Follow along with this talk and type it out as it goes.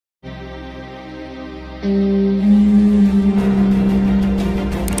Neutrinos,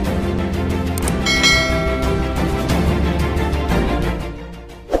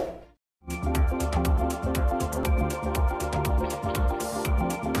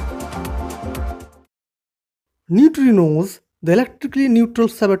 the electrically neutral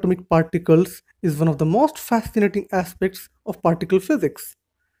subatomic particles, is one of the most fascinating aspects of particle physics.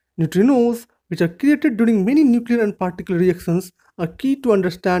 Neutrinos, which are created during many nuclear and particle reactions, are key to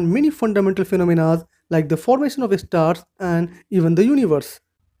understand many fundamental phenomena like the formation of stars and even the universe.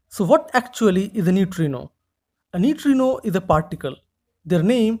 So, what actually is a neutrino? A neutrino is a particle. Their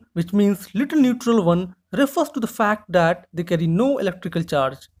name, which means little neutral one, refers to the fact that they carry no electrical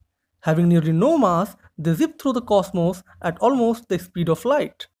charge. Having nearly no mass, they zip through the cosmos at almost the speed of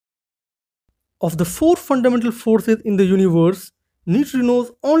light. Of the four fundamental forces in the universe,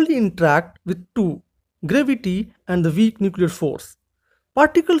 neutrinos only interact with two: gravity and the weak nuclear force.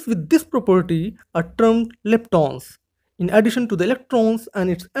 Particles with this property are termed leptons. In addition to the electrons and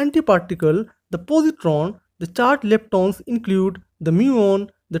its antiparticle, the positron, the charged leptons include the muon,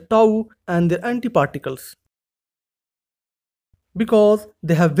 the tau, and their antiparticles. Because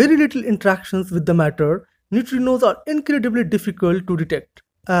they have very little interactions with the matter, neutrinos are incredibly difficult to detect.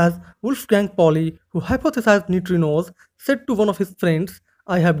 As Wolfgang Pauli, who hypothesized neutrinos, said to one of his friends,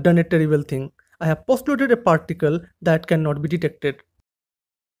 "I have done a terrible thing. I have postulated a particle that cannot be detected."